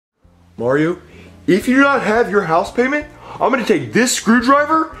Mario, if you do not have your house payment, I'm gonna take this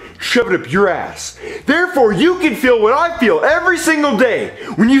screwdriver, shove it up your ass. Therefore, you can feel what I feel every single day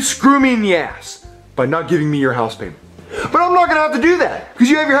when you screw me in the ass by not giving me your house payment. But I'm not gonna have to do that because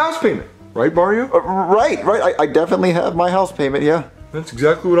you have your house payment. Right, Mario? Right. I definitely have my house payment, yeah. That's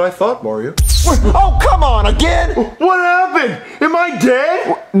exactly what I thought, Mario. Oh, come on, again? What happened? Am I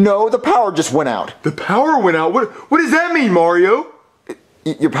dead? No, the power just went out. The power went out? What does that mean, Mario?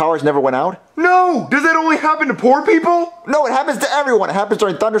 Your powers never went out? No! Does that only happen to poor people? No, it happens to everyone. It happens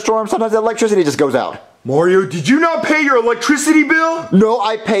during thunderstorms. Sometimes the electricity just goes out. Mario, did you not pay your electricity bill? No,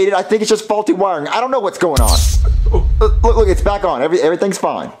 I paid it. I think it's just faulty wiring. I don't know what's going on. Look, it's back on. Everything's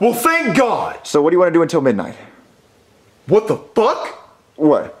fine. Well, thank God. So what do you want to do until midnight? What the fuck?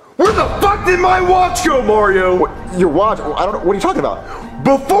 What? Where the fuck did my watch go, Mario? What, your watch? I don't know. What are you talking about?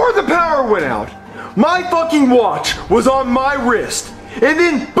 Before the power went out, my fucking watch was on my wrist. And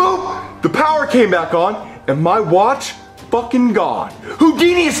then, boom, the power came back on, and my watch fucking gone.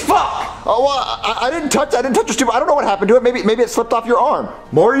 Houdini as fuck! Oh, well, I didn't touch your stupid. I don't know what happened to it. Maybe it slipped off your arm.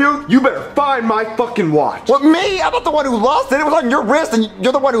 Mario, you better find my fucking watch. What, me? I'm not the one who lost it. It was on your wrist, and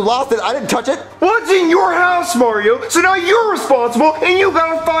you're the one who lost it. I didn't touch it. What's in your house, Mario? So now you're responsible, and you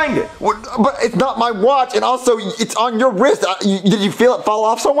gotta find it. But it's not my watch, and also it's on your wrist. Did you feel it fall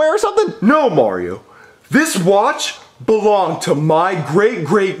off somewhere or something? No, Mario. This watch belonged to my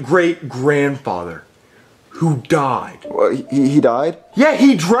great-great-great-grandfather, who died. He died? Yeah,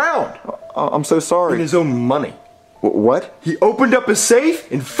 he drowned. I'm so sorry. In his own money. What? He opened up his safe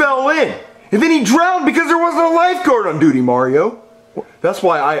and fell in. And then he drowned because there wasn't a lifeguard on duty, Mario. That's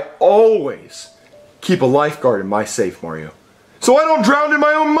why I always keep a lifeguard in my safe, Mario. So I don't drown in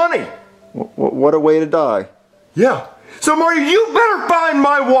my own money. What a way to die. Yeah. So Mario, you better find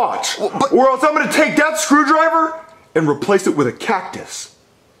my watch. Or else I'm going to take that screwdriver and replace it with a cactus.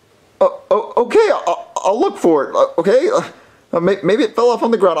 Okay, I'll look for it, okay? Maybe it fell off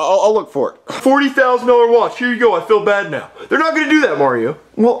on the ground. I'll look for it. $40,000 watch. Here you go. I feel bad now. They're not going to do that, Mario.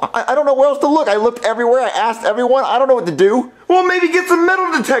 Well, I don't know where else to look. I looked everywhere. I asked everyone. I don't know what to do. Well, maybe get some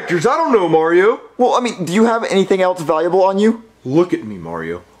metal detectors. I don't know, Mario. Well, I mean, do you have anything else valuable on you? Look at me,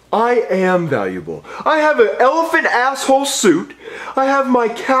 Mario. I am valuable. I have an elephant asshole suit. I have my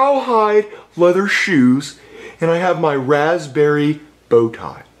cowhide leather shoes. And I have my raspberry bow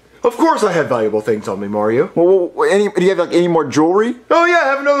tie. Of course I have valuable things on me, Mario. Well, do you have like any more jewelry? Oh yeah, I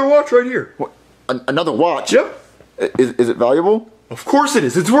have another watch right here. What, another watch? Yep. Is it valuable? Of course it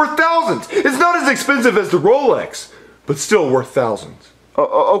is. It's worth thousands. It's not as expensive as the Rolex, but still worth thousands.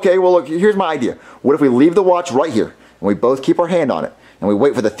 Okay, well look, here's my idea. What if we leave the watch right here, and we both keep our hand on it, and we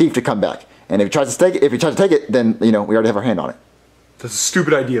wait for the thief to come back? And if he tries to take it, then, you know, we already have our hand on it. That's a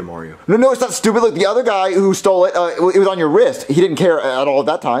stupid idea, Mario. No, it's not stupid. Look, the other guy who stole it, it was on your wrist. He didn't care at all at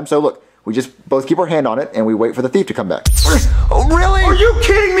that time. So look, we just both keep our hand on it and we wait for the thief to come back. Oh, really? Are you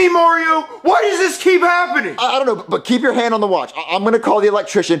kidding me, Mario? Why does this keep happening? I don't know, but keep your hand on the watch. I'm going to call the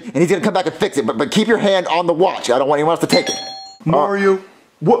electrician and he's going to come back and fix it. But keep your hand on the watch. I don't want anyone else to take it. Mario,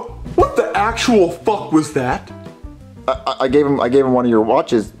 what the actual fuck was that? I gave him one of your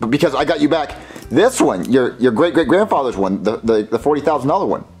watches because I got you back this one, your great-great-grandfather's one, the $40,000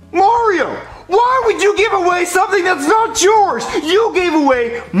 one. Mario, why would you give away something that's not yours? You gave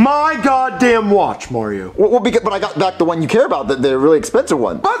away my goddamn watch, Mario. Well, but I got back the one you care about, the really expensive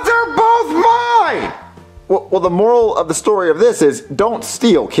one. But they're both mine! Well, the moral of the story of this is don't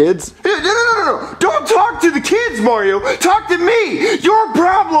steal, kids. No. Don't talk to the kids, Mario. Talk to me. Your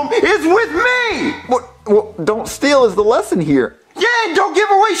problem is with me. Well, don't steal is the lesson here. Yeah, and don't give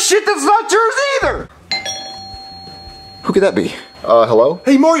away shit that's not yours either. Who could that be? Hello?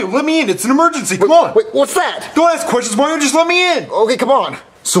 Hey, Mario, let me in. It's an emergency. Come on. Wait, what's that? Don't ask questions, Mario. Just let me in. Okay, come on.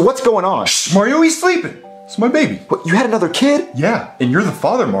 So what's going on? Shh, Mario, he's sleeping. It's my baby. What, you had another kid? Yeah, and you're the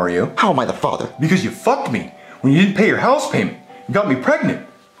father, Mario. How am I the father? Because you fucked me when you didn't pay your house payment. You got me pregnant.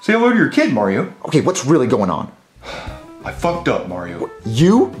 Say hello to your kid, Mario. Okay, what's really going on? I fucked up, Mario. What,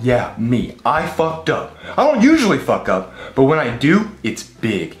 you? Yeah, me. I fucked up. I don't usually fuck up, but when I do, it's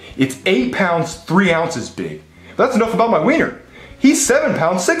big. It's 8 pounds, 3 ounces big. That's enough about my wiener. He's 7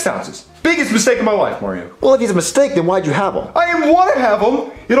 pounds, 6 ounces. Biggest mistake of my life, Mario. Well, if he's a mistake, then why'd you have him? I didn't want to have him.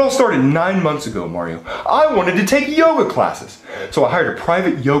 It all started 9 months ago, Mario. I wanted to take yoga classes. So I hired a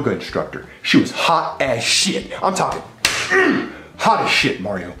private yoga instructor. She was hot as shit. I'm talking hot as shit,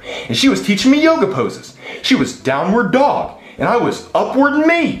 Mario. And she was teaching me yoga poses. She was downward dog, and I was upward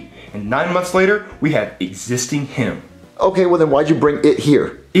me. And 9 months later, we have existing him. Okay, well then why'd you bring it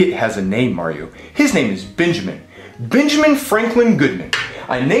here? It has a name, Mario. His name is Benjamin. Benjamin Franklin Goodman.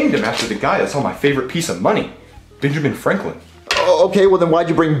 I named him after the guy that saw my favorite piece of money, Benjamin Franklin. Okay, well then why'd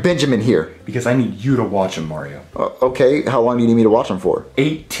you bring Benjamin here? Because I need you to watch him, Mario. Okay, how long do you need me to watch him for?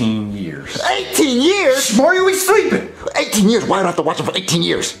 18 years. 18 years? Mario, he's sleeping! 18 years? Why do I have to watch him for 18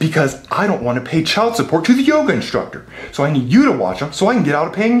 years? Because I don't want to pay child support to the yoga instructor. So I need you to watch him so I can get out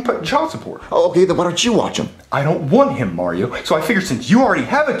of paying child support. Okay, then why don't you watch him? I don't want him, Mario. So I figured since you already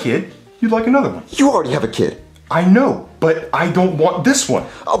have a kid, you'd like another one. You already have a kid. I know, but I don't want this one.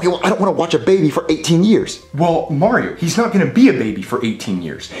 Okay, well, I don't want to watch a baby for 18 years. Well, Mario, he's not going to be a baby for 18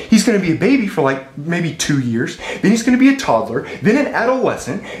 years. He's going to be a baby for like maybe 2 years. Then he's going to be a toddler, then an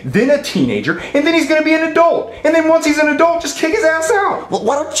adolescent, then a teenager, and then he's going to be an adult. And then once he's an adult, just kick his ass out. Well,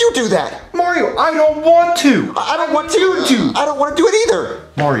 why don't you do that? Mario, I don't want to. I don't want you to. I don't want to do it either.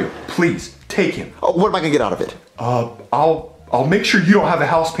 Mario, please, take him. Oh, what am I going to get out of it? I'll make sure you don't have a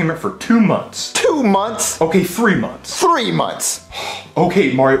house payment for 2 months. 2 months? Okay, 3 months. 3 months?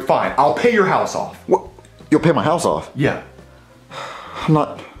 Okay, Mario, fine. I'll pay your house off. What? You'll pay my house off? Yeah. I'm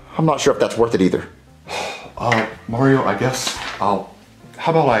not sure if that's worth it either. Mario, I guess how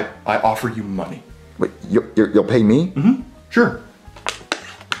about I offer you money? Wait, you'll pay me? Mm-hmm. Sure.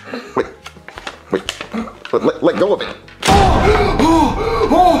 Wait. Let go of it.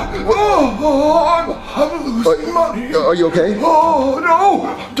 I'm losing money. Are you okay? Oh, no.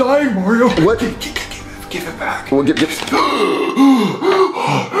 I'm dying, Mario. What? Give it back. Well, give. All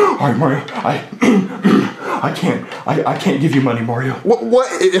right, Mario. I can't give you money, Mario. What?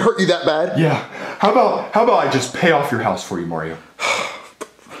 It hurt you that bad? Yeah. How about I just pay off your house for you, Mario?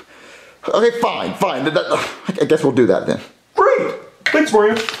 Okay, fine. I guess we'll do that then. Great. Thanks,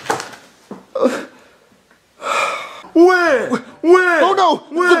 Mario. When? Oh no!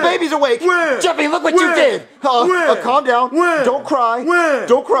 The baby's awake! Jeffy, look what you did! Calm down. Don't cry.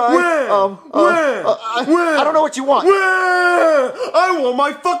 Don't cry. I don't know what you want. I want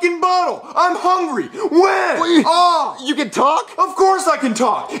my fucking bottle. I'm hungry. You can talk? Of course I can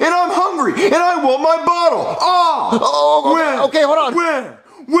talk. And I'm hungry. And I want my bottle. Okay, hold on.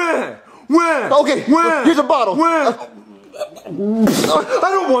 Okay, here's a bottle. I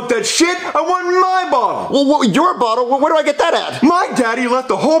don't want that shit. I want my bottle. Well, your bottle? Where do I get that at? My daddy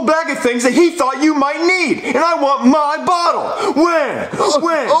left a whole bag of things that he thought you might need, and I want my bottle. When?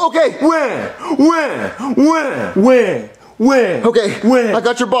 Okay, I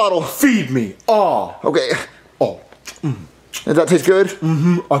got your bottle. Feed me. Okay. Does that taste good?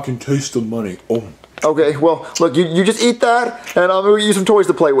 I can taste the money. Okay, well, look, you just eat that, and I'm gonna give you some toys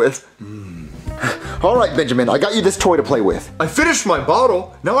to play with. All right, Benjamin, I got you this toy to play with. I finished my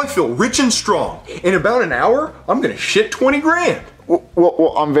bottle. Now I feel rich and strong. In about an hour, I'm gonna shit 20 grand.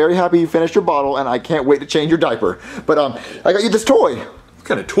 Well, I'm very happy you finished your bottle, and I can't wait to change your diaper. But I got you this toy. What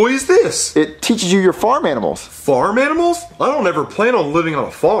kind of toy is this? It teaches you your farm animals. Farm animals? I don't ever plan on living on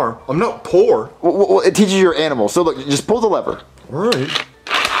a farm. I'm not poor. Well, it teaches you your animals. So look, just pull the lever. All right.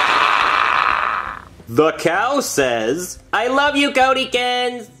 The cow says, "I love you,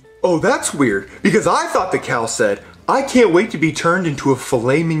 Codykins." Oh, that's weird, because I thought the cow said, "I can't wait to be turned into a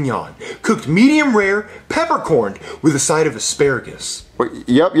filet mignon, cooked medium rare, peppercorned, with a side of asparagus."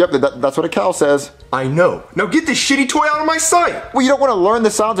 Yep, that's what a cow says. I know. Now get this shitty toy out of my sight. Well, you don't want to learn the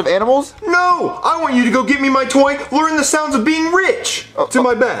sounds of animals? No, I want you to go get me my toy, learn the sounds of being rich. It's in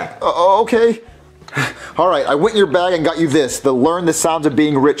my bag. Okay. All right, I went in your bag and got you this, the Learn the Sounds of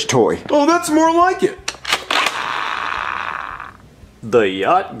Being Rich toy. Oh, that's more like it. The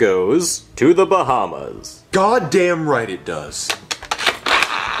yacht goes to the Bahamas. Goddamn right it does.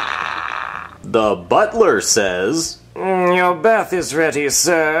 The butler says, "Your bath is ready,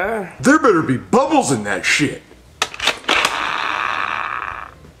 sir." There better be bubbles in that shit.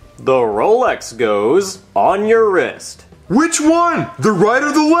 The Rolex goes on your wrist. Which one? The right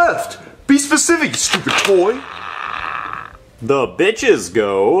or the left? Be specific, you stupid toy. The bitches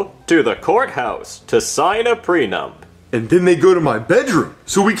go to the courthouse to sign a prenup. And then they go to my bedroom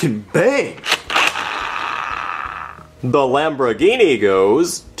so we can bang. The Lamborghini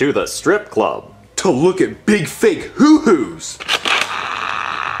goes to the strip club to look at big fake hoo-hoos.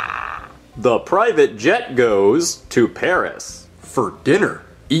 The private jet goes to Paris for dinner,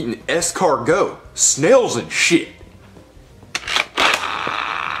 eating escargot, snails and shit.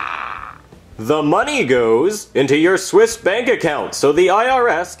 The money goes into your Swiss bank account so the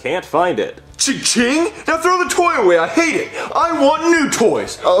IRS can't find it. Ching-ching! Now throw the toy away, I hate it! I want new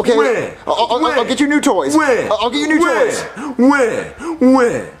toys! Okay, when? I'll get you new toys. When? I'll get you new toys.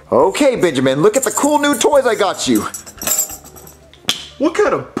 When? Okay, Benjamin, look at the cool new toys I got you. What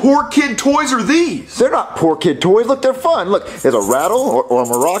kind of poor kid toys are these? They're not poor kid toys, look, they're fun. Look, there's a rattle or a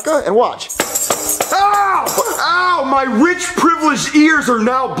maraca, and watch. Ow! Ow! my rich, privileged ears are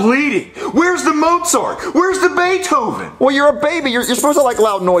now bleeding. Where's the Mozart? Where's the Beethoven? Well, you're a baby. You're supposed to like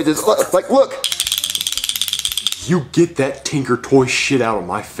loud noises. Like, look. You get that Tinker Toy shit out of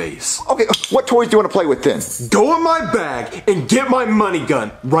my face. Okay, what toys do you want to play with then? Go in my bag and get my money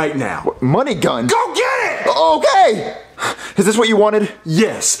gun right now. What, money gun? Go get it! Okay! Is this what you wanted?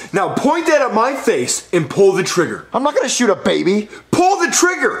 Yes. Now point that at my face and pull the trigger. I'm not gonna shoot a baby. Pull the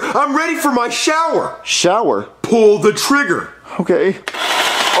trigger! I'm ready for my shower. Shower? Pull the trigger. Okay.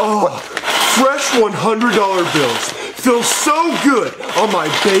 Oh, fresh $100 bills. Feel so good on my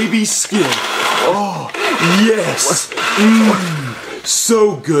baby skin. Oh, yes.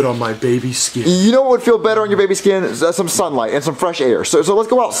 So good on my baby skin. You know what would feel better on your baby skin? Some sunlight and some fresh air. So let's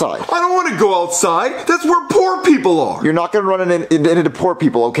go outside. I don't want to go outside. That's where poor people are. You're not going to run into poor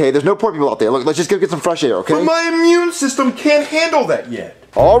people, okay? There's no poor people out there. Look, let's just go get some fresh air, okay? But my immune system can't handle that yet.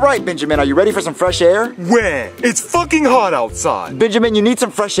 All right, Benjamin, are you ready for some fresh air? When? It's fucking hot outside. Benjamin, you need some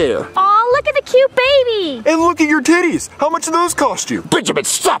fresh air. Aw, look at the cute baby. And look at your titties. How much do those cost you? Benjamin,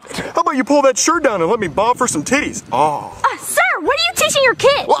 stop it. How about you pull that shirt down and let me bob for some titties? Oh. Sir, what are you teaching your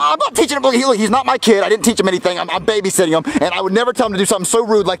kid? Well, I'm not teaching him. Look, he's not my kid. I didn't teach him anything. I'm babysitting him, and I would never tell him to do something so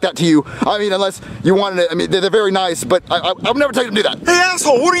rude like that to you. I mean, unless you wanted it. I mean, they're very nice, but I would never tell you to do that. Hey,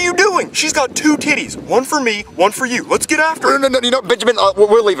 asshole, what are you doing? She's got 2 titties. One for me, one for you. Let's get after it. No, Benjamin,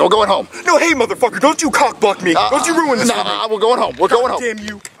 we're leaving. We're going home. No, hey, motherfucker, don't you cockblock me. Don't you ruin this for me. We're going home. We're going home. Damn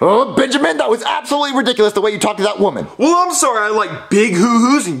you. Oh, Benjamin, that was absolutely ridiculous the way you talked to that woman. Well, I'm sorry I like big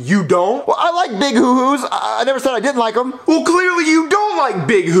hoo-hoos and you don't. Well, I like big hoo-hoos. I never said I didn't like them. Well, clearly you don't like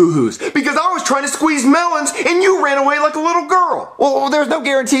big hoo-hoos because I was trying to squeeze melons and you ran away like a little girl. Well, there's no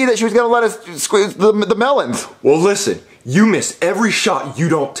guarantee that she was going to let us squeeze the melons. Well, listen. You miss every shot you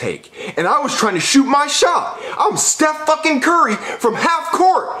don't take. And I was trying to shoot my shot. I'm Steph fucking Curry from half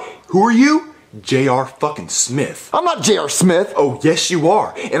court. Who are you? J.R. fucking Smith. I'm not J.R. Smith. Oh, yes you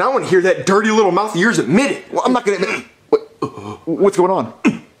are. And I want to hear that dirty little mouth of yours admit it. Well, I'm not going to admit it. What's going on?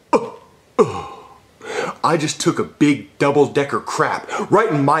 I just took a big double-decker crap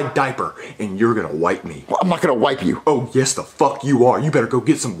right in my diaper, and you're gonna wipe me. Well, I'm not going to wipe you. Oh, yes the fuck you are. You better go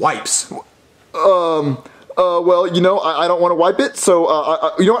get some wipes. Well, you know, I don't want to wipe it, so,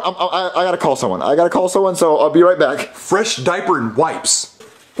 you know what, I gotta call someone. So I'll be right back. Fresh diaper and wipes.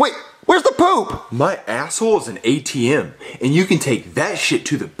 Wait, where's the poop? My asshole is an ATM, and you can take that shit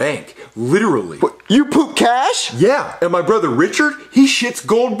to the bank, literally. What, you poop cash? Yeah, and my brother Richard, he shits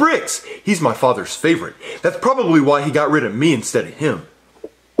gold bricks. He's my father's favorite. That's probably why he got rid of me instead of him.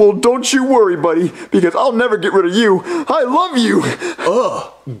 Well, don't you worry, buddy, because I'll never get rid of you. I love you.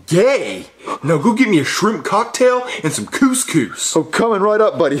 Ugh, gay. Now go get me a shrimp cocktail and some couscous. Oh, coming right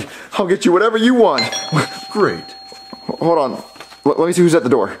up, buddy. I'll get you whatever you want. Great. Hold on. Let me see who's at the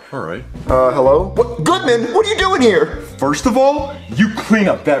door. All right. Hello? What, Goodman, what are you doing here? First of all, you clean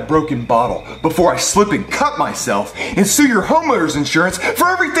up that broken bottle before I slip and cut myself and sue your homeowner's insurance for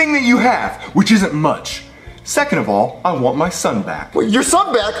everything that you have, which isn't much. Second of all, I want my son back. Well, your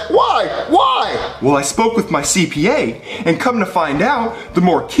son back? Why? Why? Well, I spoke with my CPA, and come to find out, the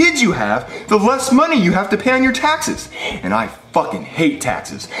more kids you have, the less money you have to pay on your taxes. And I fucking hate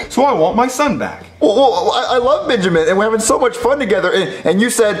taxes, so I want my son back. Well, I love Benjamin, and we're having so much fun together, and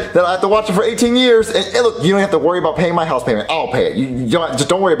you said that I have to watch him for 18 years, and look, you don't have to worry about paying my house payment. I'll pay it. You just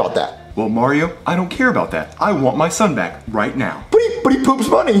don't worry about that. Well, Mario, I don't care about that. I want my son back right now. But he poops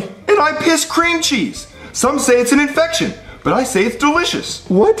money. And I piss cream cheese. Some say it's an infection, but I say it's delicious.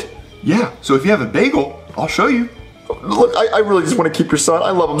 What? Yeah, so if you have a bagel, I'll show you. Look, I really just want to keep your son.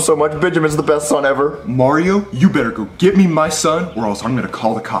 I love him so much. Benjamin's the best son ever. Mario, you better go get me my son, or else I'm gonna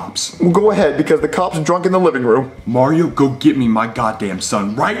call the cops. Well, go ahead, because the cop's drunk in the living room. Mario, go get me my goddamn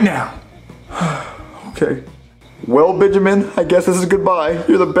son right now. Okay. Well, Benjamin, I guess this is goodbye.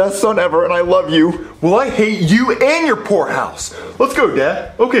 You're the best son ever, and I love you. Well, I hate you and your poor house. Let's go,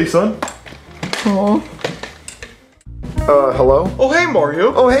 Dad. Okay, son. Aww. Hello? Oh, hey,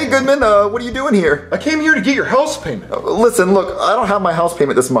 Mario. Oh, hey, Goodman, what are you doing here? I came here to get your house payment. Listen, look, I don't have my house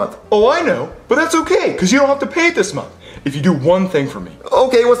payment this month. Oh, I know, but that's okay, because you don't have to pay it this month if you do one thing for me.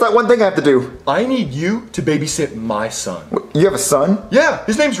 Okay, what's that one thing I have to do? I need you to babysit my son. You have a son? Yeah,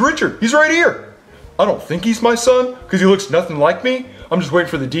 his name's Richard. He's right here. I don't think he's my son, because he looks nothing like me. I'm just waiting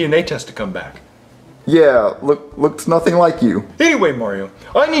for the DNA test to come back. Yeah, looks nothing like you. Anyway, Mario,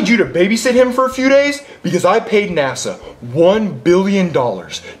 I need you to babysit him for a few days because I paid NASA $1 billion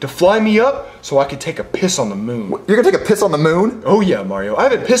to fly me up so I could take a piss on the moon. You're gonna take a piss on the moon? Oh yeah, Mario. I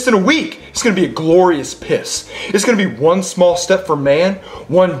haven't pissed in a week. It's gonna be a glorious piss. It's gonna be one small step for man,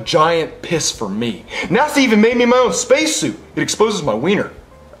 one giant piss for me. NASA even made me my own spacesuit. It exposes my wiener.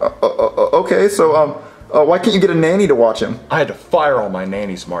 Okay, so, Why can't you get a nanny to watch him? I had to fire all my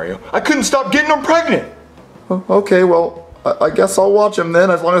nannies, Mario. I couldn't stop getting them pregnant. Okay, well, I guess I'll watch him then,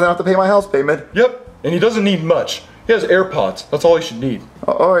 as long as I don't have to pay my house payment. Yep, and he doesn't need much. He has AirPods. That's all he should need.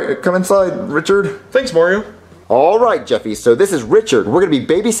 Alright, come inside, Richard. Thanks, Mario. Alright, Jeffy, so this is Richard. We're going to be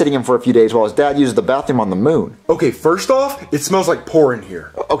babysitting him for a few days while his dad uses the bathroom on the moon. Okay, first off, it smells like poor in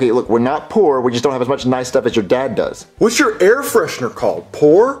here. Okay, look, we're not poor, we just don't have as much nice stuff as your dad does. What's your air freshener called?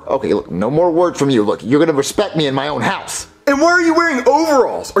 Poor? Okay, look, no more words from you. Look, you're going to respect me in my own house. And why are you wearing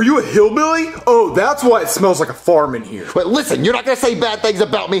overalls? Are you a hillbilly? Oh, that's why it smells like a farm in here. But listen, you're not going to say bad things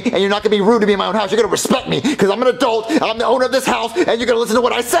about me, and you're not going to be rude to me in my own house. You're going to respect me, because I'm an adult, I'm the owner of this house, and you're going to listen to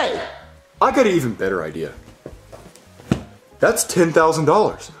what I say. I got an even better idea. That's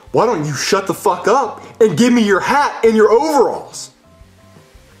 $10,000. Why don't you shut the fuck up and give me your hat and your overalls?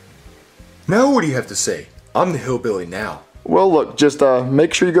 Now what do you have to say? I'm the hillbilly now. Well, look, just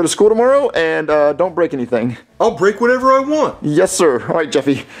make sure you go to school tomorrow, and don't break anything. I'll break whatever I want. Yes, sir. All right,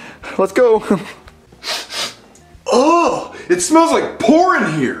 Jeffy, let's go. Oh, it smells like poor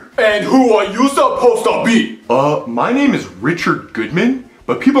in here. And who are you supposed to be? My name is Richard Goodman,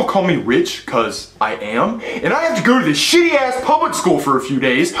 but people call me Rich because I am. And I have to go to this shitty ass public school for a few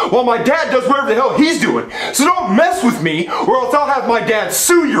days while my dad does whatever the hell he's doing. So don't mess with me or else I'll have my dad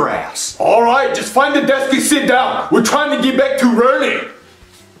sue your ass. Alright, just find a desk and sit down. We're trying to get back to learning.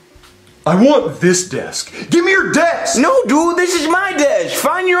 I want this desk. Give me your desk. No, dude, this is my desk.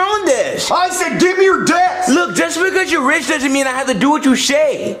 Find your own desk. I said give me your desk. Look, just because you're rich doesn't mean I have to do what you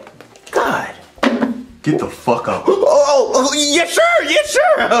say. God. Get the fuck up. Oh, yes, sir, yes,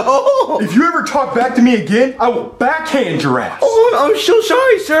 sir. Oh. If you ever talk back to me again, I will backhand your ass. Oh, I'm so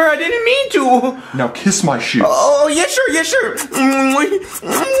sorry, sir. I didn't mean to. Now kiss my shoes. Oh, yes, sir, yes, sir.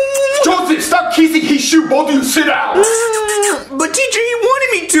 Joseph, stop kissing his shoe. Both of you sit down. But teacher, he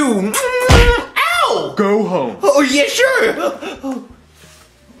wanted me to. Ow. Go home. Oh, yes, sir.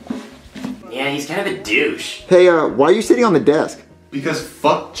 Yeah, he's kind of a douche. Hey, why are you sitting on the desk? Because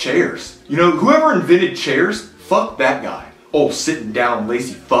fuck chairs. You know, whoever invented chairs, fuck that guy. Old sitting down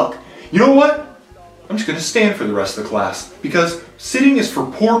lazy fuck. You know what? I'm just gonna stand for the rest of the class because sitting is for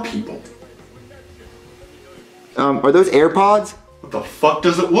poor people. Are those AirPods? What the fuck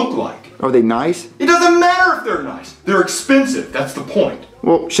does it look like? Are they nice? It doesn't matter if they're nice. They're expensive. That's the point.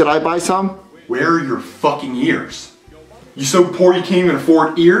 Well, should I buy some? Where are your fucking ears? You so poor you can't even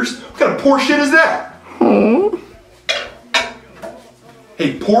afford ears? What kind of poor shit is that?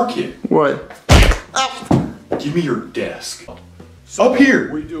 Hey, poor kid. What? Give me your desk. Up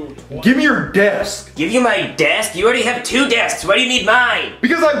here. Give me your desk. Give you my desk? You already have 2 desks. Why do you need mine?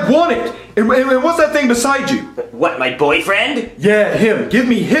 Because I want it. And what's that thing beside you? What, my boyfriend? Yeah, him. Give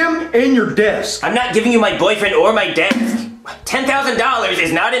me him and your desk. I'm not giving you my boyfriend or my desk. $10,000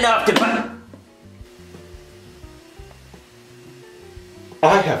 is not enough to buy.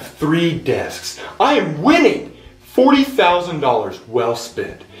 I have 3 desks. I am winning. $40,000 well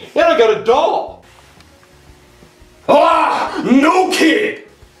spent. And I got a doll. Ah, new kid.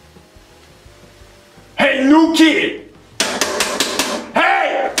 Hey, new kid.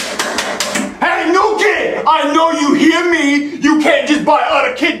 Hey. Hey, new kid. I know you hear me. You can't just buy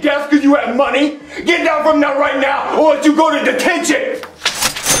other kid desks because you have money. Get down from that right now or else you go to detention.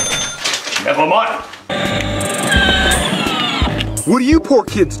 Never mind. What are you poor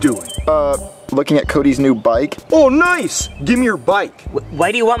kids doing? Looking at Cody's new bike. Oh, nice. Give me your bike.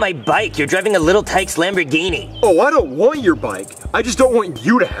 Why do you want my bike? You're driving a little Tykes Lamborghini. Oh, I don't want your bike. I just don't want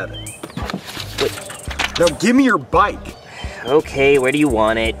you to have it. Now give me your bike. Okay, where do you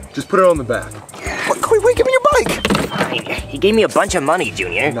want it? Just put it on the back. What, Cody, wait, give me your bike. Fine. He gave me a bunch of money,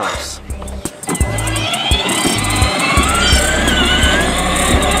 Junior. Nice.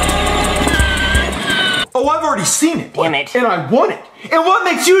 Oh, I've already seen it. Damn it. And I want it. And what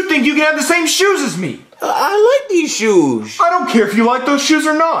makes you think you can have the same shoes as me? I like these shoes. I don't care if you like those shoes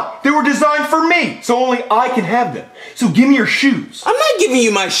or not. They were designed for me, so only I can have them. So give me your shoes. I'm not giving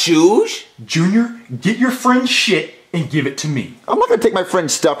you my shoes. Junior, get your friend's shit and give it to me. I'm not gonna take my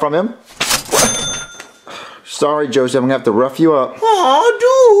friend's stuff from him. Sorry, Joseph, I'm gonna have to rough you up.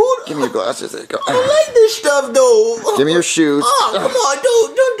 Aw, dude. Give me your glasses, there you go. I like this stuff, though. Give me your shoes. Oh, come on,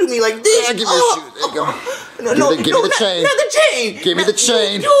 don't do me like this. Give me your shoes, there you go. Give me the chain. Not the chain. Give me the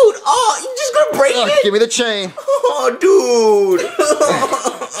chain. Dude, oh, you just gonna break it? Give me the chain. Oh, dude.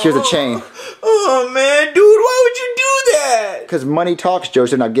 Here's the chain. Oh, man, dude, why would you do that? Because money talks,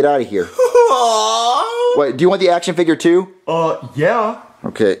 Joseph. Now get out of here. Aww. Wait, do you want the action figure too? Yeah.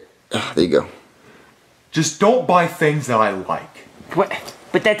 Okay, there you go. Just don't buy things that I like. What?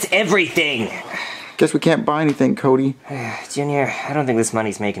 But that's everything. Guess we can't buy anything, Cody. Junior, I don't think this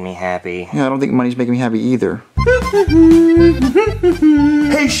money's making me happy. Yeah, I don't think money's making me happy either.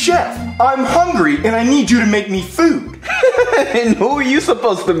 Hey, chef, I'm hungry and I need you to make me food. And who are you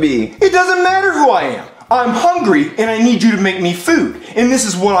supposed to be? It doesn't matter who I am. I'm hungry and I need you to make me food. And this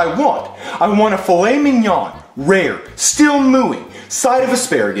is what I want. I want a filet mignon, rare, still mooing, side of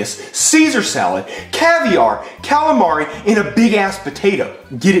asparagus, Caesar salad, caviar, calamari, and a big ass potato.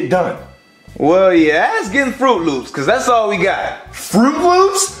 Get it done. Well, your ass getting Fruit Loops, because that's all we got. Fruit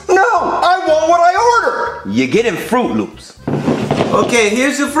Loops? No, I want what I ordered. You're getting Fruit Loops. Okay,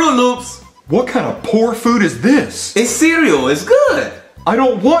 here's your Fruit Loops. What kind of poor food is this? It's cereal, it's good. I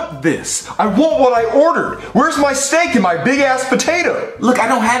don't want this. I want what I ordered. Where's my steak and my big ass potato? Look, I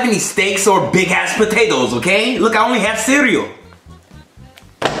don't have any steaks or big ass potatoes, okay? Look, I only have cereal.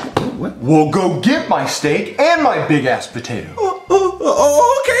 What? Well, go get my steak and my big ass potato.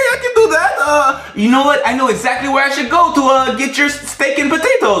 Okay, I can do that. You know what? I know exactly where I should go to get your steak and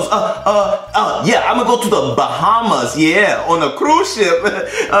potatoes. Yeah, I'm gonna go to the Bahamas. Yeah, on a cruise ship.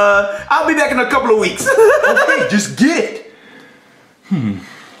 I'll be back in a couple of weeks. Okay, just get it. I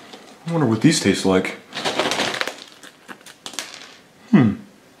wonder what these taste like.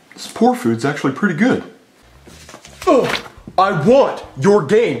 This poor food's actually pretty good. Ugh. I want your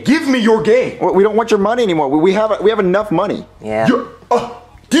game. Give me your game. We don't want your money anymore. We have enough money. Yeah.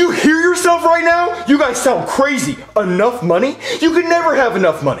 Do you hear yourself right now? You guys sound crazy. Enough money? You could never have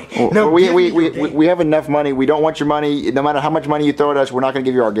enough money. No, we have enough money. We don't want your money. No matter how much money you throw at us, we're not going to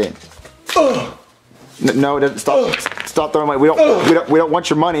give you our game. No, stop throwing money. We don't want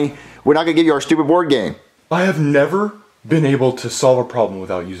your money. We're not going to give you our stupid board game. I have never been able to solve a problem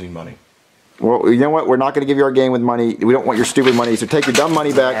without using money. Well, you know what? We're not going to give you our game with money. We don't want your stupid money, so take your dumb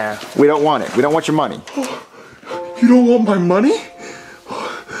money back. Yeah. We don't want it. We don't want your money. You don't want my money?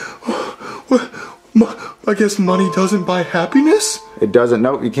 I guess money doesn't buy happiness? It doesn't.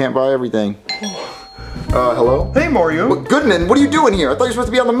 Nope, you can't buy everything. Hello? Hey, Mario. Well, Goodman, what are you doing here? I thought you were supposed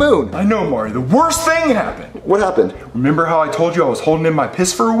to be on the moon. I know, Mario. The worst thing happened. What happened? Remember how I told you I was holding in my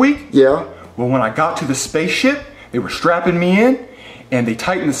piss for a week? Yeah. Well, when I got to the spaceship, they were strapping me in, and they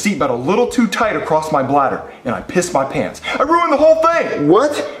tightened the seatbelt a little too tight across my bladder, and I pissed my pants. I ruined the whole thing!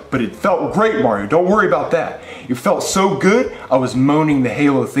 What? But it felt great, Mario. Don't worry about that. It felt so good, I was moaning the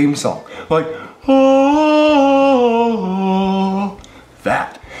Halo theme song. Like, oh,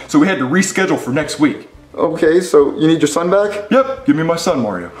 that. So we had to reschedule for next week. Okay, so you need your son back? Yep, give me my son,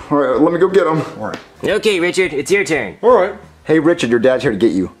 Mario. All right, let me go get him. All right. Okay, Richard, it's your turn. All right. Hey, Richard, your dad's here to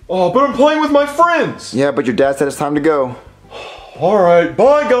get you. Oh, but I'm playing with my friends. Yeah, but your dad said it's time to go. All right,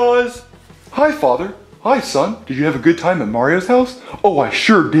 bye, guys. Hi, Father. Hi, son. Did you have a good time at Mario's house? Oh, I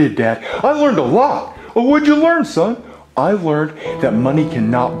sure did, Dad. I learned a lot. Oh, what'd you learn, son? I learned that money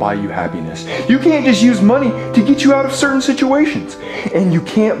cannot buy you happiness. You can't just use money to get you out of certain situations. And you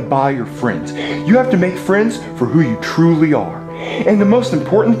can't buy your friends. You have to make friends for who you truly are. And the most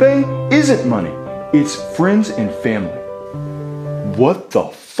important thing isn't money. It's friends and family. What the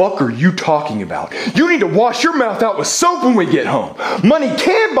fuck are you talking about? You need to wash your mouth out with soap when we get home. Money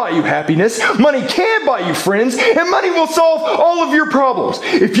can buy you happiness, money can buy you friends, and money will solve all of your problems.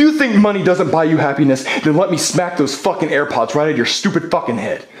 If you think money doesn't buy you happiness, then let me smack those fucking AirPods right out of your stupid fucking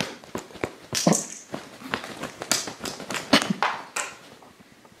head.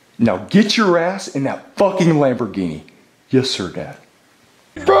 Now get your ass in that fucking Lamborghini. Yes, sir, Dad.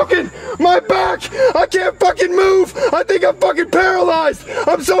 Broken! My back! I can't fucking move! I think I'm fucking paralyzed!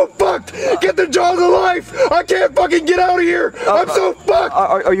 I'm so fucked! Get the jaws of life! I can't fucking get out of here! I'm so fucked!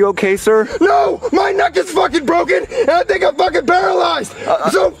 Are you okay, sir? No! My neck is fucking broken! And I think I'm fucking paralyzed!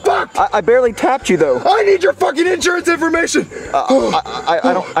 I'm so fucked! I barely tapped you, though. I need your fucking insurance information!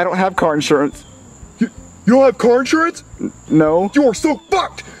 I don't have car insurance. You don't have car insurance? No. You are so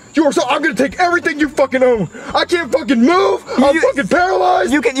fucked! I'm gonna take everything you fucking own. I can't fucking move. I'm fucking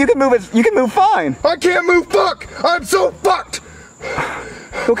paralyzed. You can move it. You can move fine. I can't move. Fuck. I'm so fucked.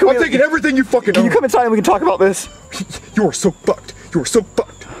 Okay, I'm taking everything you fucking own. Can you come inside and we can talk about this? You are so fucked. You are so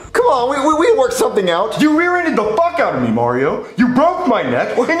fucked. Come on, we worked something out. You rear-ended the fuck out of me, Mario. You broke my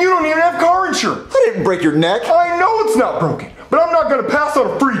neck, and you don't even have car insurance. I didn't break your neck. I know it's not broken, but I'm not gonna pass on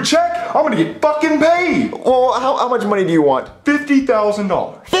a free check. I'm gonna get fucking paid. Well, how much money do you want?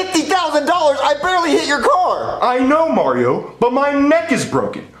 $50,000. $50,000? I barely hit your car. I know, Mario, but my neck is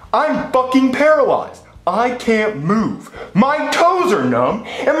broken. I'm fucking paralyzed. I can't move. My toes are numb,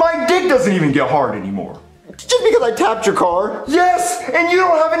 and my dick doesn't even get hard anymore. Just because I tapped your car? Yes, and you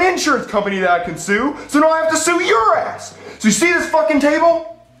don't have an insurance company that I can sue, so now I have to sue your ass. So you see this fucking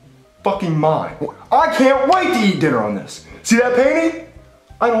table? Fucking mine. I can't wait to eat dinner on this. See that painting?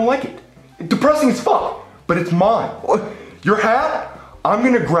 I don't like it. Depressing as fuck, but it's mine. Your hat? I'm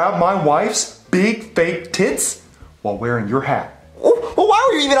gonna grab my wife's big fake tits while wearing your hat. Well, why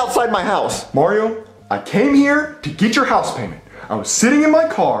were you even outside my house? Mario, I came here to get your house payment. I was sitting in my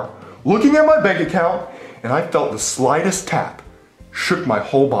car, looking at my bank account, and I felt the slightest tap. Shook my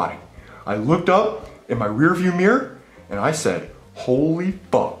whole body. I looked up in my rearview mirror, and I said, holy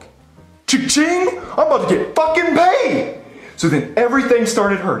fuck. Cha-ching! I'm about to get fucking paid! So then everything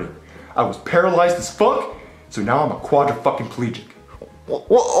started hurting. I was paralyzed as fuck, so now I'm a quadriplegic.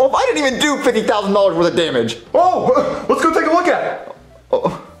 Well, I didn't even do $50,000 worth of damage. Oh, let's go take a look at it.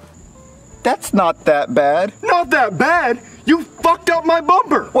 Oh, that's not that bad. Not that bad. You fucked up my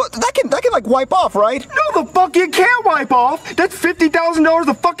bumper. Well, that can like wipe off, right? No, the fuck it can't wipe off. That's $50,000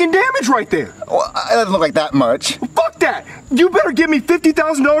 of fucking damage right there. Well, it doesn't look like that much. Fuck that. You better give me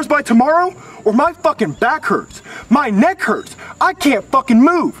 $50,000 by tomorrow, or my fucking back hurts. My neck hurts. I can't fucking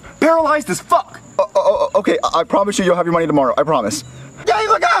move. Paralyzed as fuck. Okay, I promise you'll have your money tomorrow. I promise. Hey,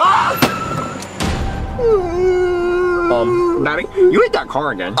 look out! Daddy, you hit that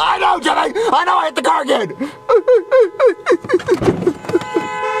car again. I know, Jimmy! I know I hit the car again!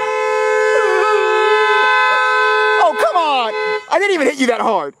 Oh, come on! I didn't even hit you that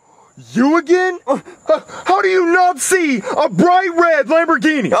hard. You again? How do you not see a bright red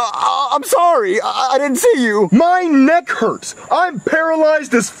Lamborghini? I'm sorry. I didn't see you. My neck hurts. I'm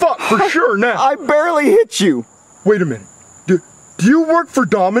paralyzed as fuck for sure now. I barely hit you. Wait a minute. Do you work for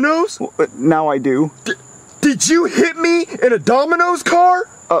Domino's? Now I do. Did you hit me in a Domino's car?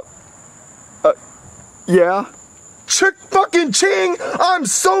 Yeah. Chick fucking ching! I'm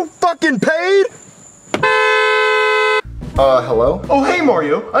so fucking paid! Hello? Oh, hey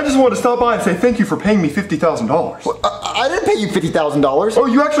Mario. I just wanted to stop by and say thank you for paying me $50,000. I didn't pay you $50,000. Oh,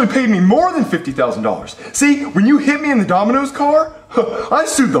 you actually paid me more than $50,000. See, when you hit me in the Domino's car, I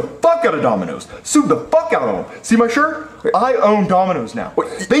sued the fuck out of Domino's. Sued the fuck out of them. See my shirt? I own Domino's now.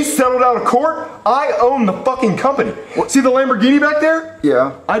 They settled out of court. I own the fucking company. See the Lamborghini back there?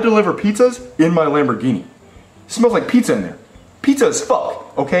 Yeah. I deliver pizzas in my Lamborghini. It smells like pizza in there. Pizza as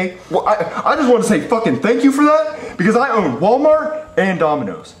fuck, okay? Well, I just want to say fucking thank you for that because I own Walmart and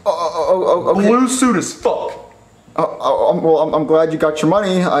Domino's. Okay. Blue suit as fuck. Well, I'm glad you got your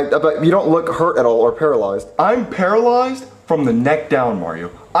money, but you don't look hurt at all or paralyzed. I'm paralyzed from the neck down,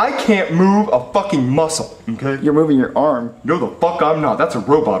 Mario. I can't move a fucking muscle, okay? You're moving your arm. No, the fuck I'm not. That's a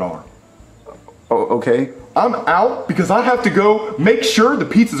robot arm. Oh, okay. I'm out because I have to go make sure the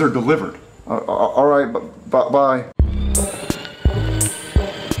pizzas are delivered. All right, bye.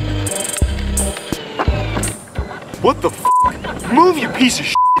 What the f***? Move, you piece of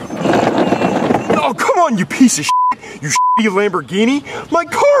shit! Oh, come on, you piece of shit! You shitty Lamborghini! My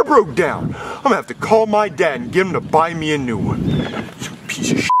car broke down! I'm gonna have to call my dad and get him to buy me a new one. You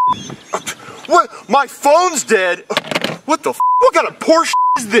piece of shit! What? My phone's dead! What the f***? What kind of poor shit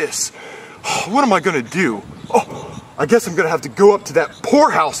is this? What am I gonna do? Oh, I guess I'm gonna have to go up to that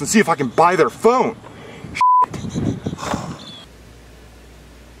poorhouse and see if I can buy their phone.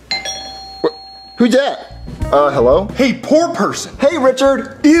 Who's that? Hello? Hey, poor person! Hey,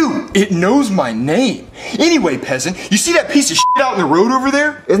 Richard! Ew, it knows my name. Anyway, peasant, you see that piece of shit out in the road over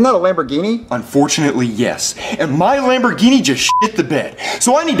there? Isn't that a Lamborghini? Unfortunately, yes. And my Lamborghini just shit the bed.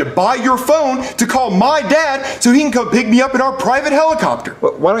 So I need to buy your phone to call my dad so he can come pick me up in our private helicopter.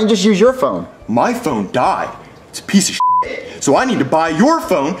 Why don't you just use your phone? My phone died. It's a piece of shit. So I need to buy your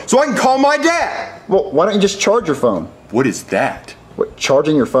phone so I can call my dad. Well, why don't you just charge your phone? What is that? What,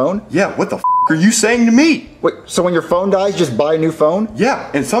 charging your phone? Yeah, what the f are you saying to me? Wait, so when your phone dies, you just buy a new phone? Yeah,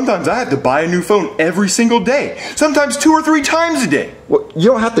 and sometimes I have to buy a new phone every single day. Sometimes 2 or 3 times a day. Well, you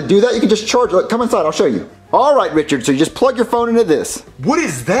don't have to do that. You can just charge. Look, come inside. I'll show you. All right, Richard. So you just plug your phone into this. What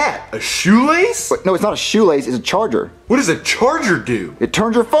is that? A shoelace? Wait, no, it's not a shoelace. It's a charger. What does a charger do? It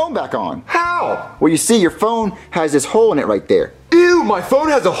turns your phone back on. How? Well, you see, your phone has this hole in it right there. Ew, my phone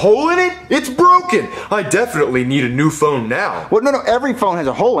has a hole in it? It's broken. I definitely need a new phone now. Well, no, every phone has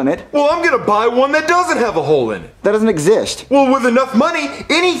a hole in it. Well, I'm gonna buy one that doesn't have a hole in it. That doesn't exist. Well, with enough money,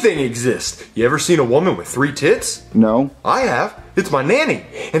 anything exists. You ever seen a woman with 3 tits? No. I have. It's my nanny.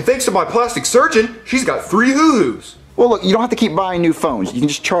 And thanks to my plastic surgeon, she's got 3 hoo-hoos. Well, look, you don't have to keep buying new phones. You can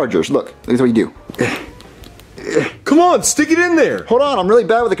just charge yours. Look, this is what you do. Come on, stick it in there. Hold on, I'm really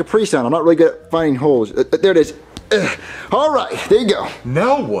bad with the Capri Sun. I'm not really good at finding holes. There it is. All right, there you go.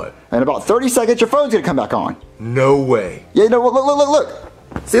 Now what? In about 30 seconds, your phone's gonna come back on. No way. Yeah, no, look.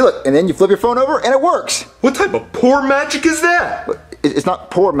 See, look, and then you flip your phone over and it works. What type of poor magic is that? It's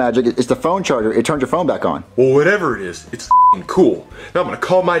not poor magic, it's the phone charger. It turns your phone back on. Well, whatever it is, it's f***ing cool. Now I'm gonna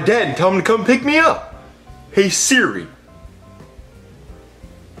call my dad and tell him to come pick me up. Hey Siri.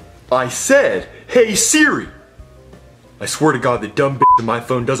 I said, hey Siri. I swear to God, the dumb bitch in my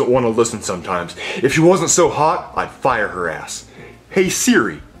phone doesn't want to listen sometimes. If she wasn't so hot, I'd fire her ass. Hey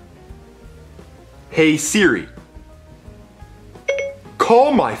Siri. Hey Siri.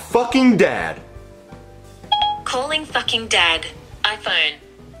 Call my fucking dad. Calling fucking dad. iPhone.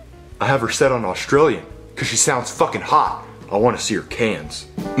 I have her set on Australian, because she sounds fucking hot. I want to see her cans.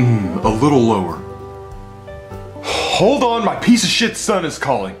 A little lower. Hold on, my piece of shit son is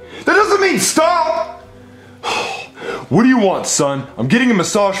calling. That doesn't mean stop! What do you want, son? I'm getting a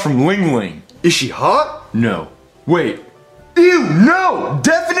massage from Ling Ling. Is she hot? No. Wait. Ew, no!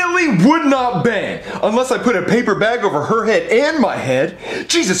 Definitely would not bang! Unless I put a paper bag over her head and my head.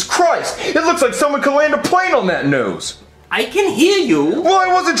 Jesus Christ! It looks like someone could land a plane on that nose! I can hear you. Well,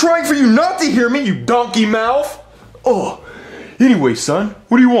 I wasn't trying for you not to hear me, you donkey mouth! Oh. Anyway, son,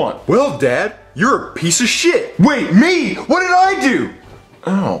 what do you want? Well, Dad, you're a piece of shit. Wait, me? What did I do?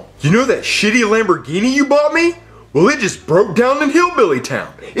 Oh. You know that shitty Lamborghini you bought me? Well, it just broke down in Hillbilly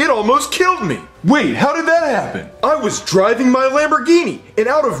Town. It almost killed me. Wait, how did that happen? I was driving my Lamborghini, and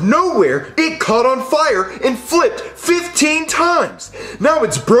out of nowhere, it caught on fire and flipped 15 times. Now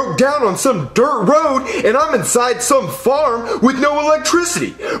it's broke down on some dirt road, and I'm inside some farm with no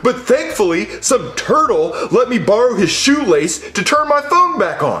electricity. But thankfully, some turtle let me borrow his shoelace to turn my phone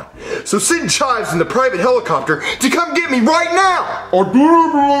back on. So send Chives in the private helicopter to come get me right now. I'll do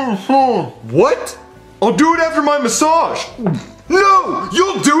it on the phone. What? I'll do it after my massage. No,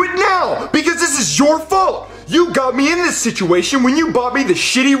 you'll do it now because this is your fault. You got me in this situation when you bought me the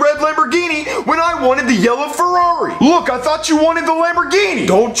shitty red Lamborghini when I wanted the yellow Ferrari. Look, I thought you wanted the Lamborghini.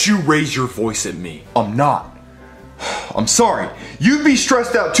 Don't you raise your voice at me. I'm not. I'm sorry. You'd be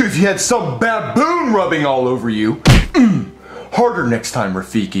stressed out too if you had some baboon rubbing all over you. Harder next time,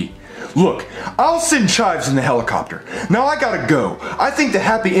 Rafiki. Look, I'll send Chives in the helicopter. Now I gotta go. I think the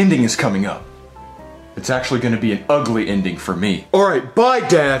happy ending is coming up. It's actually gonna be an ugly ending for me. Alright, bye,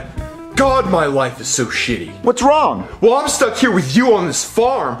 Dad. God, my life is so shitty. What's wrong? Well, I'm stuck here with you on this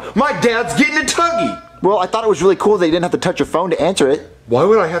farm. My dad's getting a tuggy. Well, I thought it was really cool that you didn't have to touch your phone to answer it. Why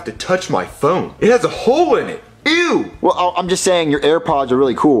would I have to touch my phone? It has a hole in it. Ew. Well, I'm just saying your AirPods are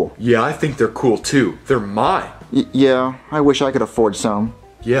really cool. Yeah, I think they're cool too. They're mine. Yeah, I wish I could afford some.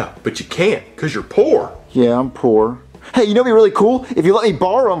 Yeah, but you can't, because you're poor. Yeah, I'm poor. Hey, you know what'd be really cool? If you let me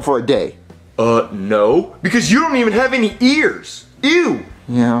borrow them for a day. No. Because you don't even have any ears. Ew.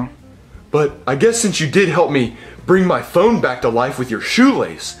 Yeah. But I guess since you did help me bring my phone back to life with your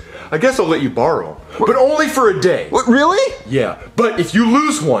shoelace, I guess I'll let you borrow them. But only for a day. What, really? Yeah, but if you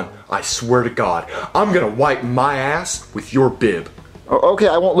lose one, I swear to God, I'm gonna wipe my ass with your bib. Oh, okay,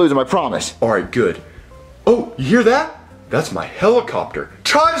 I won't lose them, I promise. Alright, good. Oh, you hear that? That's my helicopter.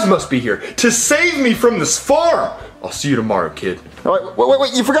 Chives must be here to save me from this farm. I'll see you tomorrow, kid. Oh,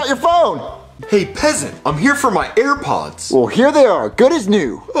 wait, you forgot your phone. Hey, peasant, I'm here for my AirPods. Well, here they are, good as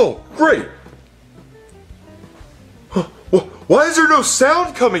new. Oh, great. Why is there no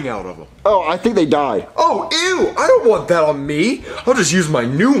sound coming out of them? Oh, I think they died. Oh, ew, I don't want that on me. I'll just use my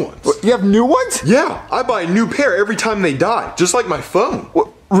new ones. What, you have new ones? Yeah, I buy a new pair every time they die, just like my phone. What,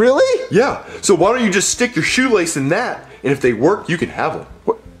 really? Yeah, so why don't you just stick your shoelace in that, and if they work, you can have them.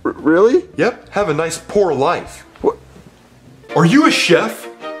 What, really? Yep, have a nice poor life. What? Are you a chef?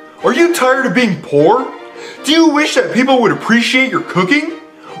 Are you tired of being poor? Do you wish that people would appreciate your cooking?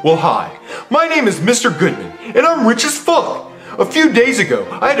 Well, hi, my name is Mr. Goodman, and I'm rich as fuck. A few days ago,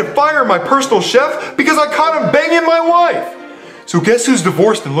 I had to fire my personal chef because I caught him banging my wife. So guess who's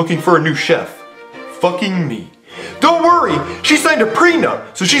divorced and looking for a new chef? Fucking me. Don't worry, she signed a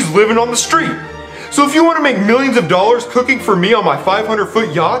prenup, so she's living on the street. So if you want to make millions of dollars cooking for me on my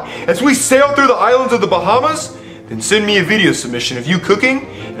 500-foot yacht as we sail through the islands of the Bahamas, then send me a video submission of you cooking,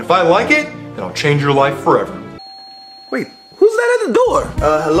 and if I like it, then I'll change your life forever. Wait, who's that at the door?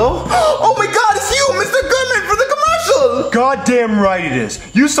 Hello? Oh my God, it's you, Mr. Goodman, for the commercial! Goddamn right it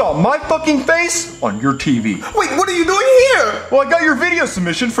is. You saw my fucking face on your TV. Wait, what are you doing here? Well, I got your video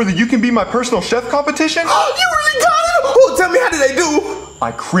submission for the You Can Be My Personal Chef competition. You really got it? Oh, tell me, how did I do?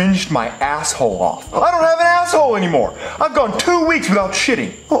 I cringed my asshole off. I don't have an asshole anymore. I've gone 2 weeks without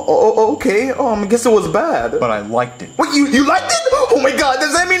shitting. Oh, okay. I guess it was bad. But I liked it. What, you liked it? Oh my God,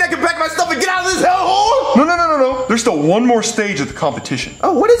 does that mean I can pack my stuff and get out of this hellhole? No. There's still one more stage of the competition.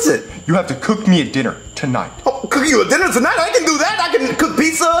 Oh, what is it? You have to cook me a dinner tonight. Oh, cook you a dinner tonight? I can do that. I can cook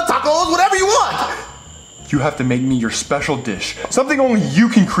pizza, tacos, whatever you want. You have to make me your special dish. Something only you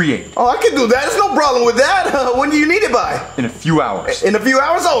can create. Oh, I can do that. There's no problem with that. When do you need it by? In a few hours. In a few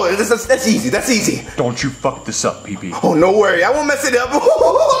hours? Oh, that's easy. That's easy. Don't you fuck this up, PP. Oh, no worry. I won't mess it up. I'm gonna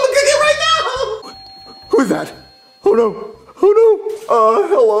cook it right now. Who's that? Oh no. Who knew?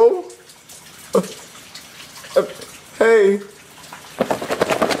 Hello. Hey.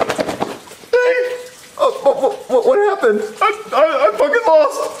 Hey! What happened? I fucking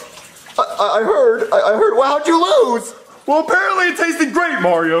lost! I heard. Well, how'd you lose? Well, apparently it tasted great,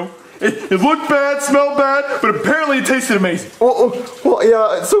 Mario. It looked bad, smelled bad, but apparently it tasted amazing. Well,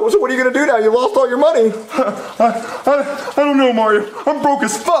 yeah, so what are you gonna do now? You lost all your money. I don't know, Mario. I'm broke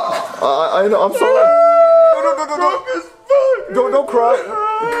as fuck. I know, I'm sorry. No. Broke as fuck. Don't cry.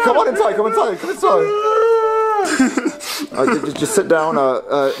 Come on inside, come inside. Just sit down.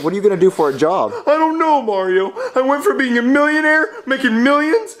 What are you gonna do for a job? I don't know, Mario. I went from being a millionaire, making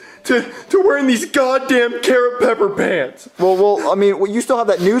millions, to wearing these goddamn carrot pepper pants. Well, I mean, you still have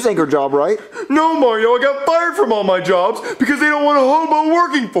that news anchor job, right? No, Mario, I got fired from all my jobs because they don't want a hobo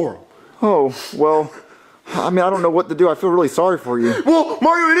working for them. Oh, well, I mean, I don't know what to do. I feel really sorry for you. Well,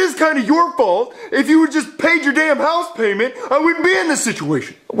 Mario, it is kind of your fault. If you would just paid your damn house payment, I wouldn't be in this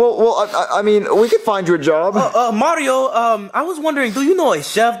situation. Well, I mean, we could find you a job. Mario, I was wondering, do you know a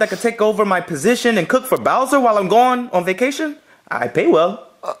chef that could take over my position and cook for Bowser while I'm gone on vacation? I pay well.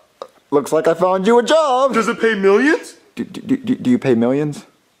 Looks like I found you a job. Does it pay millions? Do you pay millions?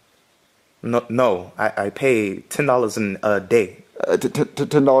 No, I pay $10 a day.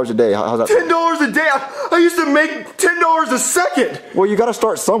 $10 a day. How's that? $10 a day? I used to make $10 a second. Well, you got to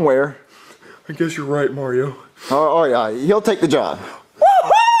start somewhere. I guess you're right, Mario. Oh yeah, he'll take the job.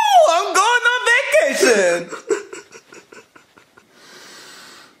 Woohoo! I'm going on vacation.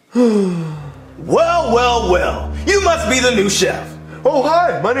 Well. You must be the new chef. Oh,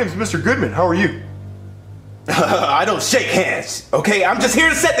 hi. My name's Mr. Goodman. How are you? I don't shake hands, okay? I'm just here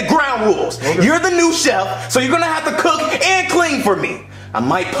to set the ground rules. Okay. You're the new chef, so you're gonna have to cook and clean for me. I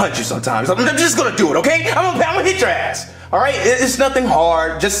might punch you sometimes. I'm just gonna do it, okay? I'm gonna hit your ass, all right? It's nothing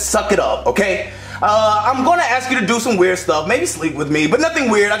hard. Just suck it up, okay? I'm gonna ask you to do some weird stuff. Maybe sleep with me, but nothing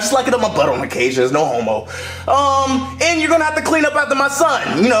weird. I just like it on my butt on occasions. No homo. And you're gonna have to clean up after my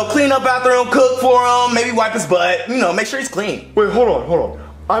son. You know, clean up after him, cook for him, maybe wipe his butt. You know, make sure he's clean. Wait, hold on.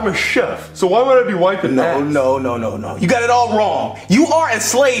 I'm a chef, so why would I be wiping ass? No. You got it all wrong. You are a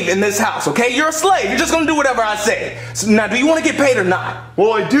slave in this house, okay? You're a slave. You're just gonna do whatever I say. So now, do you want to get paid or not?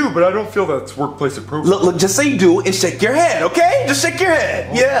 Well, I do, but I don't feel that's workplace appropriate. Look, just say you do and shake your head, okay? Just shake your head.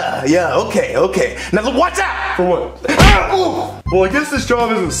 Oh. Yeah, okay. Now, watch out! For what? Well, I guess this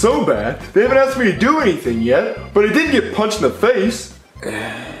job isn't so bad. They haven't asked me to do anything yet, but I did get punched in the face.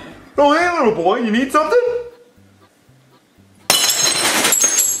 Oh, hey, little boy, you need something?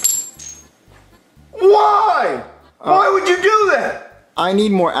 Why? Why would you do that? I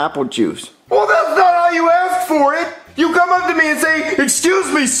need more apple juice. Well, that's not how you asked for it. You come up to me and say,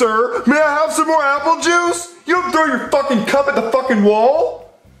 "Excuse me, sir, may I have some more apple juice?" You don't throw your fucking cup at the fucking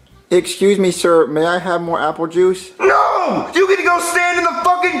wall. Excuse me, sir, may I have more apple juice? No! You get to go stand in the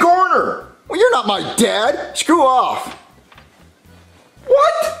fucking corner. Well, you're not my dad. Screw off.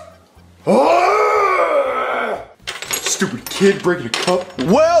 What? Stupid kid breaking a cup.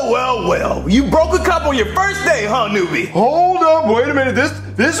 Well. You broke a cup on your first day, huh, newbie? Hold up, wait a minute.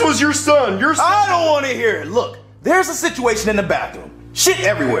 This was your son. Your son. I don't want to hear it. Look, there's a situation in the bathroom. Shit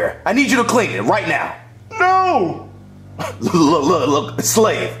everywhere. I need you to clean it right now. No. Look,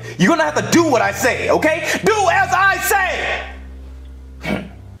 slave. You're gonna have to do what I say, okay? Do as I say.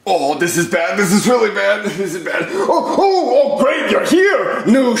 Oh, this is bad. This is really bad. This is bad. Oh, great, you're here,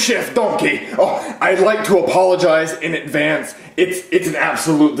 new Chef Donkey. Oh, I'd like to apologize in advance. It's an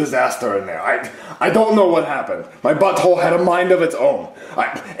absolute disaster in there. I don't know what happened. My butthole had a mind of its own.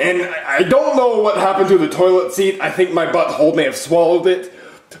 I don't know what happened to the toilet seat. I think my butthole may have swallowed it.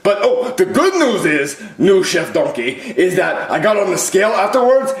 But the good news is, new Chef Donkey, is that I got on the scale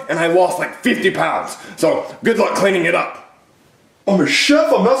afterwards and I lost like 50 pounds. So good luck cleaning it up. I'm a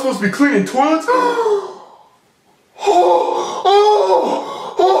chef. I'm not supposed to be cleaning toilets. What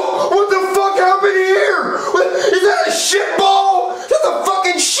the fuck happened here? Is that a shit ball? That's a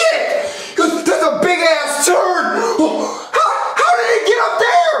fucking shit. That's a big ass turd. How did it get up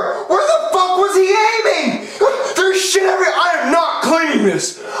there? Where the fuck was he aiming? There's shit everywhere. I am not cleaning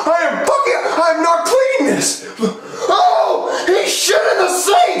this. I'm not cleaning this. Oh, he shit in the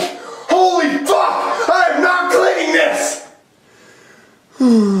sink. Holy fuck. I am not cleaning this.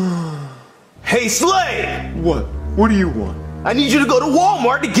 Hey, slave! What? What do you want? I need you to go to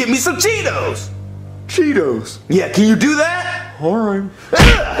Walmart to get me some Cheetos. Cheetos? Yeah, can you do that? All right.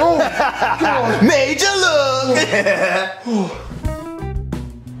 Made you look.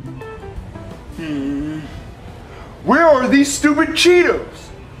 Where are these stupid Cheetos?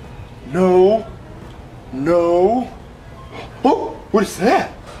 No. Oh, what is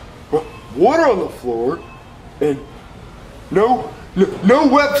that? Water on the floor and No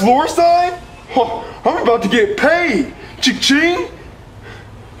wet floor sign? Oh, I'm about to get paid. Ching.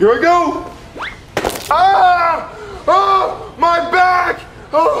 Here I go. Ah! Oh, my back!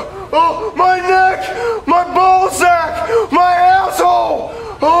 Oh, my neck! My ball sack! My asshole!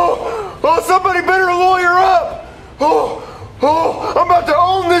 Oh, somebody better lawyer up! Oh, I'm about to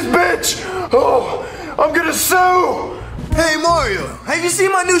own this bitch! Oh, I'm gonna sue! Hey Mario, have you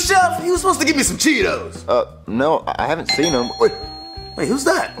seen my new chef? He was supposed to give me some Cheetos. No, I haven't seen him. Wait, who's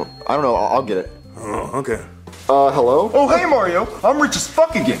that? I don't know, I'll get it. Oh, okay. Hello? Oh, hey Mario, I'm rich as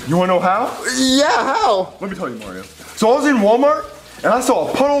fuck again. You wanna know how? Yeah, how? Let me tell you, Mario. So I was in Walmart, and I saw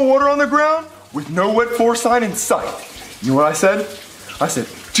a puddle of water on the ground with no wet floor sign in sight. You know what I said? I said,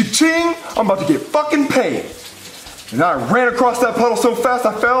 ching, I'm about to get fucking paid. And I ran across that puddle so fast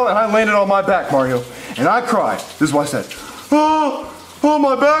I fell and I landed on my back, Mario. And I cried. This is what I said. Oh,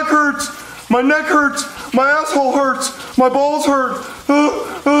 my back hurts. My neck hurts. My asshole hurts. My balls hurt.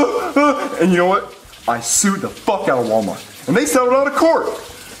 And you know what? I sued the fuck out of Walmart. And they settled out of court.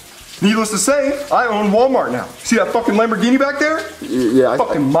 Needless to say, I own Walmart now. See that fucking Lamborghini back there? Yeah.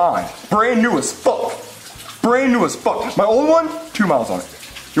 Fucking mine. Brand new as fuck. Brand new as fuck. My old one, 2 miles on it.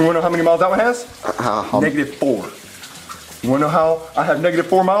 You wanna know how many miles that one has? -4. You wanna know how I have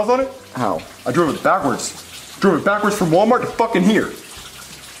 -4 miles on it? How? I drove it backwards. Drove it backwards from Walmart to fucking here.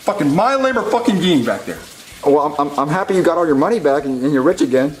 Fucking my Lamborghini back there. Well, I'm happy you got all your money back and you're rich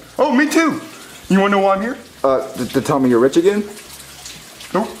again. Oh, me too. You wanna know why I'm here? To tell me you're rich again?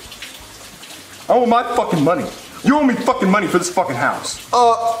 Nope. I want my fucking money. You owe me fucking money for this fucking house.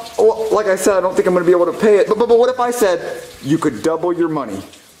 Well, like I said, I don't think I'm gonna be able to pay it. But what if I said you could double your money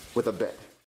with a bet?